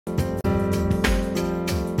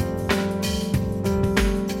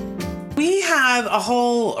have a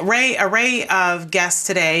whole array of guests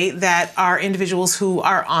today that are individuals who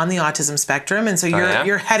are on the autism spectrum, and so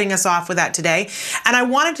you're heading us off with that today. And I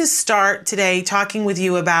wanted to start today talking with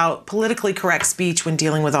you about politically correct speech when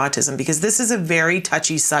dealing with autism, because this is a very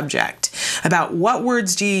touchy subject about what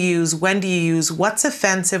words do you use, when do you use, what's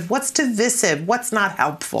offensive, what's divisive, what's not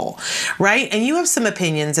helpful, right? And you have some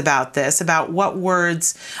opinions about this, about what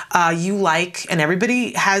words you like, and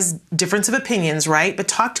everybody has difference of opinions, right? But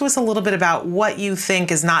talk to us a little bit about what you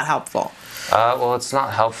think is not helpful. Well, it's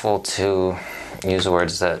not helpful to use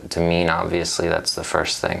words that demean, obviously. That's the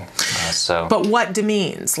first thing. But what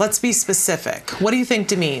demeans? Let's be specific. What do you think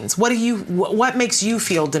demeans? What makes you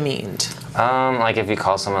feel demeaned? Like if you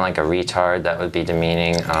call someone like a retard, that would be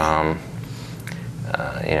demeaning. An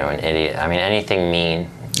idiot. I mean, anything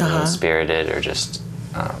mean-spirited, or just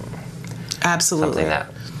absolutely something that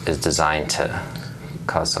is designed to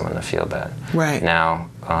cause someone to feel bad. Right. Now,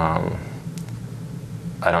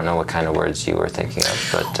 I don't know what kind of words you were thinking of,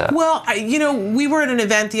 but... Well, we were at an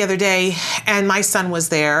event the other day, and my son was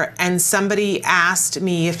there, and somebody asked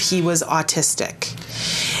me if he was autistic.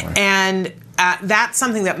 Right. And that's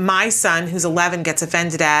something that my son, who's 11, gets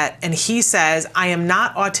offended at, and he says, I am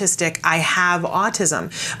not autistic, I have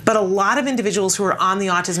autism. But a lot of individuals who are on the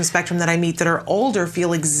autism spectrum that I meet that are older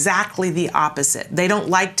feel exactly the opposite. They don't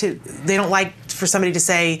like for somebody to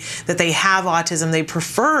say that they have autism. They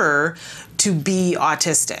prefer to be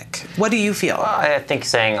autistic. What do you feel? Well, I think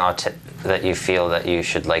saying that you feel that you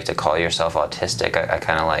should like to call yourself autistic, I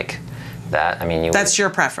kind of like that. I mean, that's your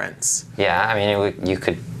preference. Yeah, I mean, you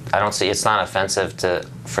could. I don't see. It's not offensive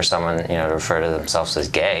for someone to refer to themselves as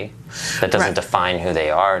gay. That doesn't define who they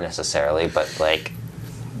are necessarily, but like.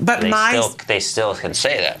 But they still can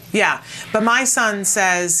say that. Yeah, but my son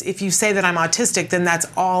says if you say that I'm autistic, then that's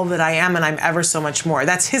all that I am, and I'm ever so much more.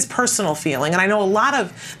 That's his personal feeling, and I know a lot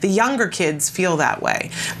of the younger kids feel that way.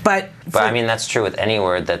 But I mean, that's true with any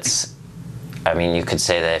word that's. I mean, you could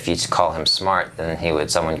say that if you call him smart, then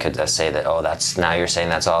someone could say that, oh, now you're saying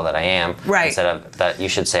that's all that I am. Right. Instead of that, you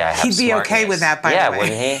should say I have smartness. He'd be okay with that, by the way. Yeah,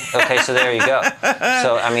 wouldn't he? Okay, so there you go.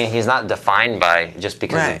 So, I mean, he's not defined by just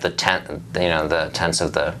because of the tense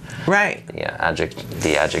of the right. the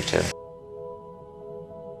adjective.